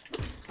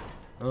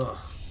 Ugh.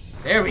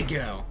 There we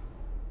go.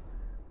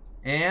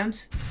 And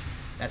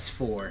that's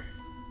 4.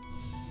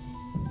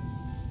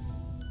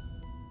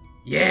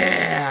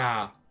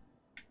 Yeah!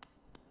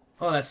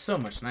 Oh, that's so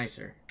much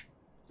nicer.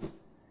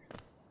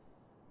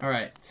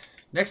 Alright.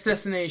 Next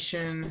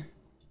destination.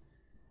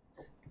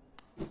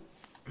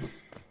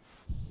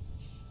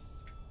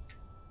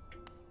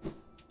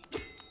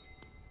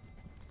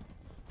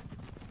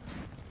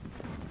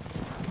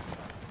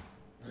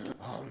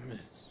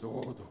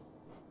 Amisodo.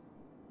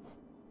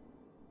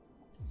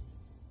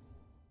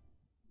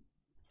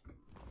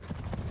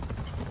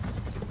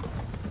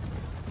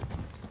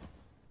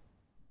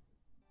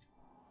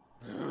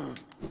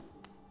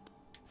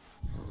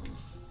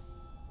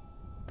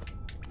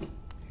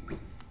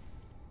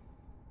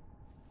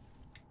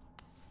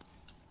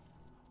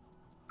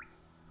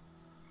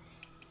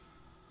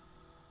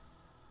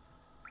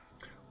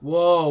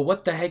 Whoa,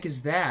 what the heck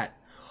is that?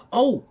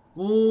 Oh,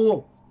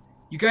 whoa.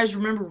 You guys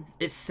remember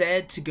it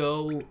said to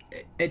go...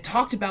 It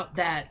talked about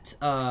that,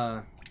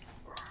 that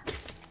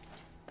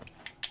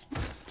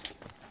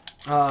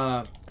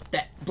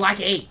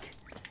black egg.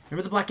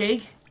 Remember the black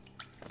egg?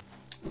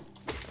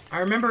 I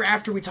remember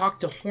after we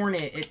talked to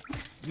Hornet, it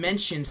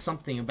mentioned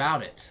something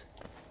about it.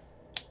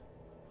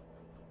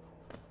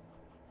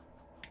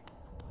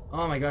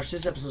 Oh my gosh,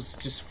 this episode's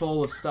just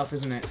full of stuff,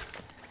 isn't it?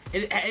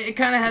 It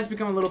kind of has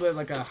become a little bit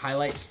like a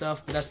highlight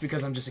stuff, but that's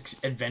because I'm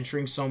just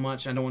adventuring so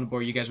much. I don't want to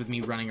bore you guys with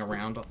me running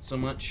around so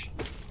much.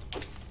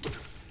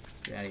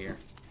 Get out of here.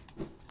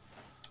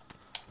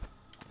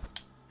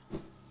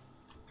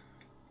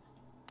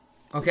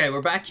 Okay,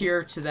 we're back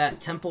here to that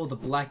Temple of the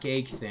Black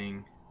Egg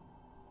thing.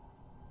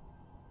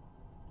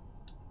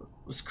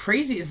 What's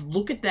crazy is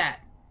look at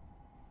that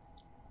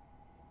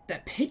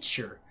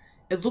picture.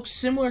 It looks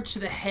similar to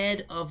the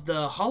head of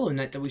the Hollow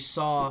Knight that we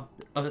saw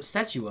a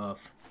statue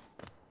of.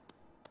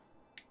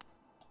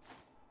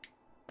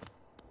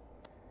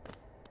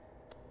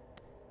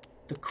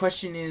 The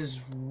question is,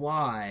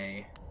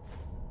 why?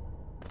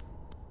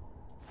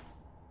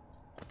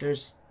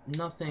 There's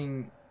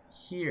nothing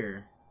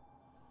here.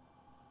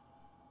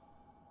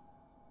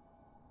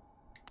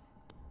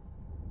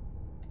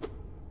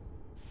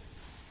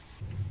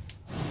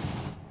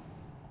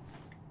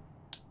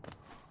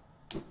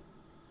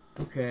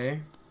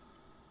 Okay.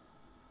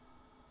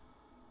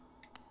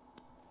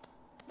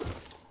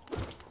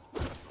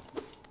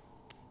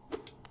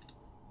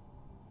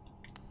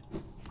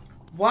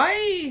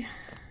 Why?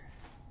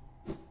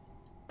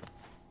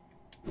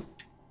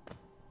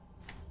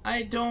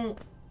 I don't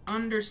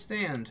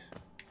understand.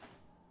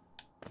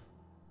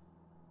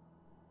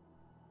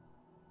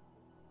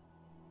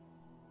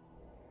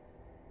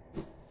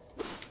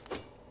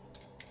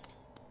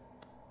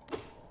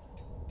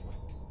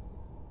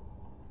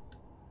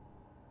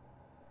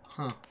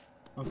 Huh.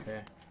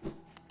 Okay.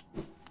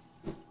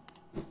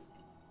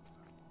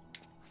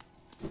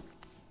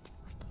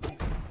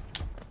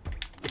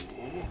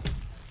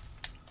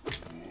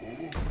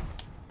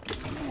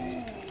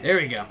 There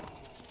we go.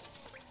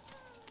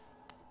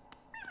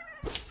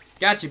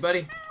 Got you,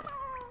 buddy.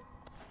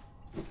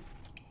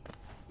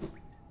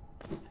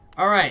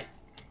 Alright.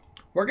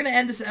 We're gonna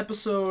end this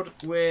episode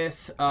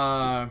with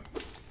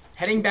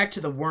heading back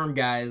to the worm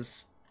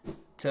guys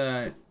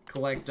to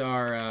collect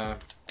our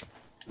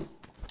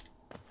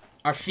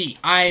fee.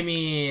 I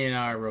mean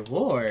our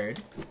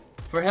reward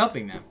for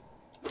helping them.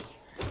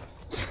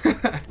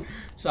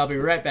 So I'll be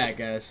right back,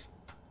 guys.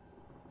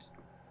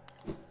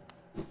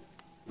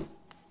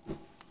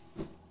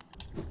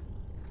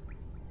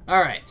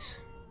 Alright.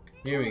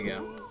 Here we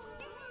go.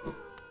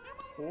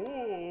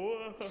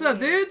 What's up,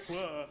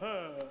 dudes?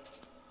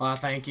 Well,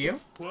 thank you.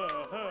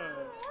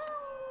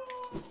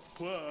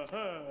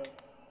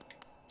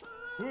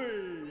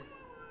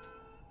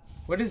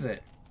 What is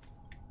it?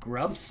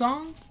 Grub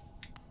song?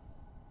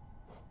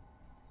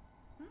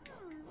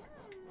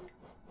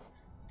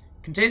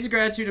 Contains the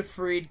gratitude of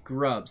freed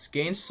grubs.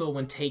 Gains soul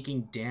when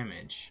taking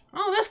damage.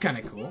 Oh, that's kind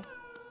of cool.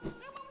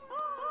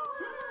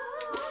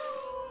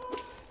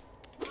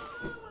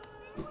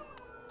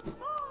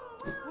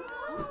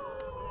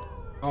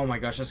 Oh my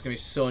gosh, that's gonna be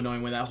so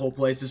annoying when that whole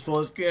place is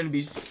full. It's gonna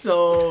be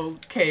so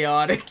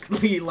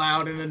chaotically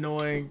loud and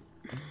annoying.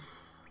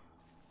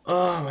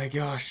 Oh my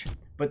gosh.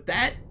 But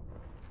that...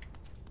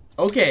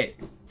 Okay,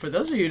 for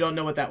those of you who don't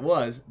know what that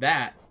was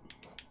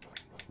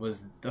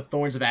the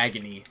Thorns of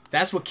Agony.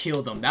 That's what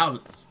killed them. That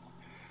was...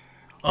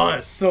 Oh,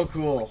 that's so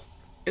cool.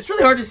 It's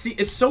really hard to see.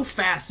 It's so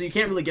fast, so you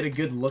can't really get a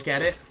good look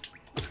at it.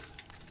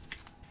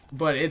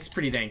 But it's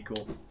pretty dang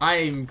cool.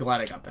 I'm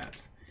glad I got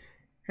that.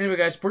 Anyway,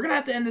 guys, we're gonna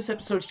have to end this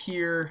episode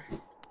here.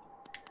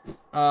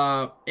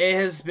 It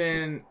has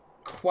been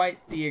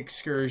quite the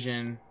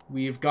excursion.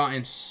 We've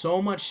gotten so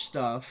much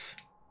stuff.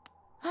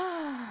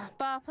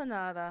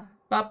 Bapanada.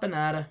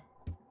 Bapanada.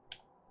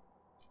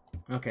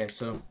 Okay,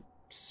 so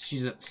she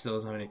still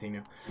doesn't have anything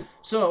new.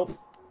 So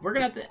we're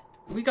gonna have to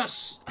We got...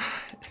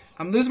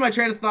 I'm losing my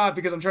train of thought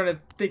because I'm trying to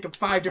think of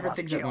 5 different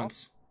things at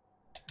once.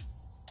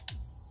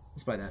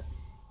 Let's buy that.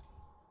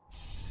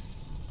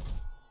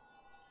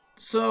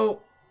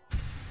 So,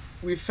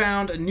 we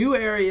found a new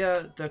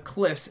area, the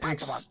cliffs,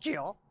 and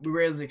we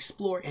were able to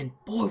explore, and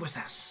boy, was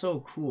that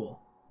so cool.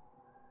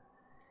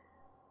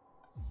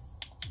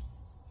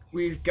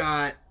 We've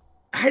got...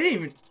 I didn't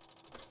even...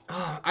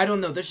 I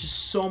don't know. There's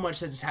just so much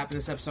that just happened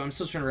this episode. I'm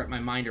still trying to wrap my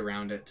mind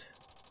around it.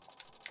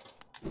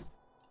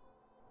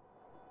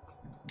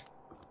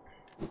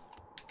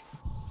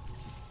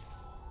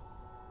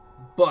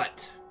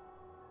 But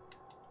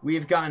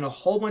we've gotten a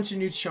whole bunch of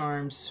new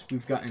charms.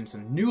 We've gotten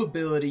some new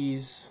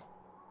abilities.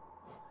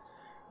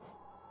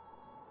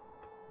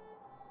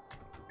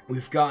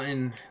 We've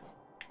gotten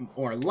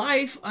more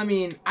life. I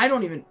mean, I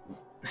don't even...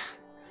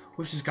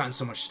 We've just gotten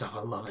so much stuff.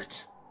 I love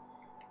it.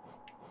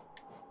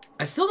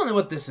 I still don't know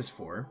what this is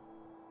for.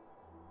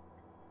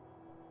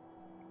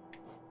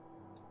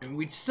 And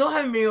we still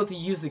haven't been able to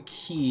use the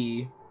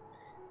key.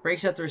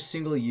 Breaks after a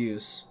single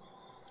use.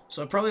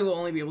 So I probably will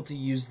only be able to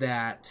use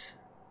that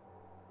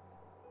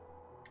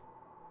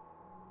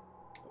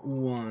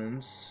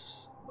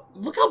once.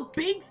 Look how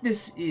big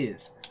this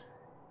is.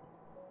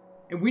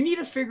 And we need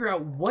to figure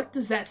out, what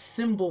does that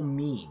symbol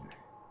mean?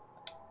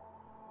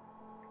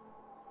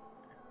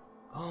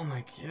 Oh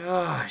my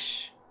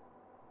gosh.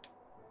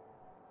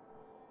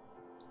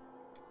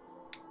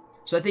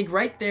 So I think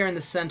right there in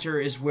the center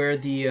is where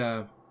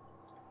the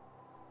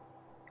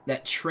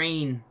that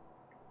train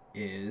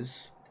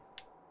is.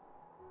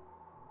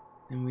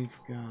 And we've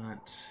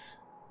got...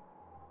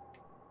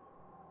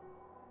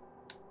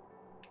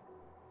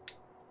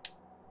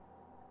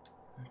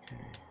 Okay.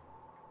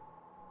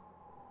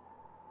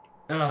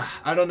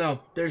 I don't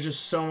know. There's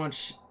just so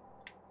much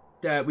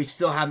that we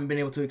still haven't been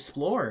able to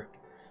explore.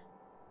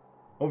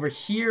 Over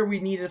here, we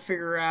need to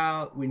figure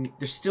out...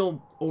 There's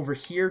still over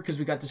here, because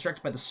we got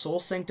distracted by the Soul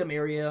Sanctum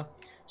area.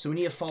 So we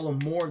need to follow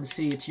more of the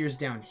City of Tears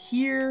down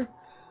here.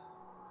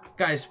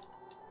 Guys,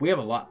 we have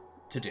a lot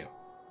to do.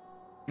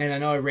 And I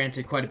know I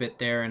ranted quite a bit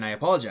there, and I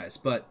apologize,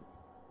 but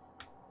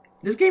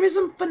this game is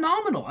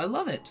phenomenal. I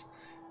love it.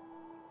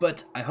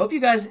 But I hope you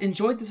guys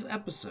enjoyed this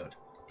episode.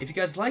 If you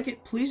guys like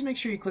it, please make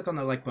sure you click on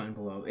the like button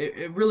below.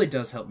 It really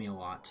does help me a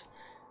lot.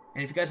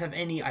 And if you guys have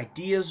any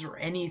ideas or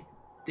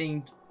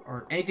anything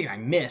I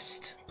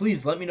missed,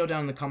 please let me know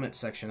down in the comment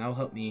section. That'll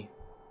help me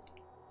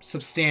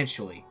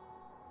substantially.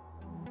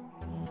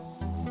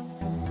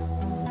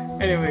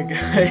 Anyway,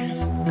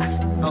 guys,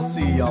 I'll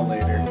see y'all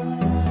later.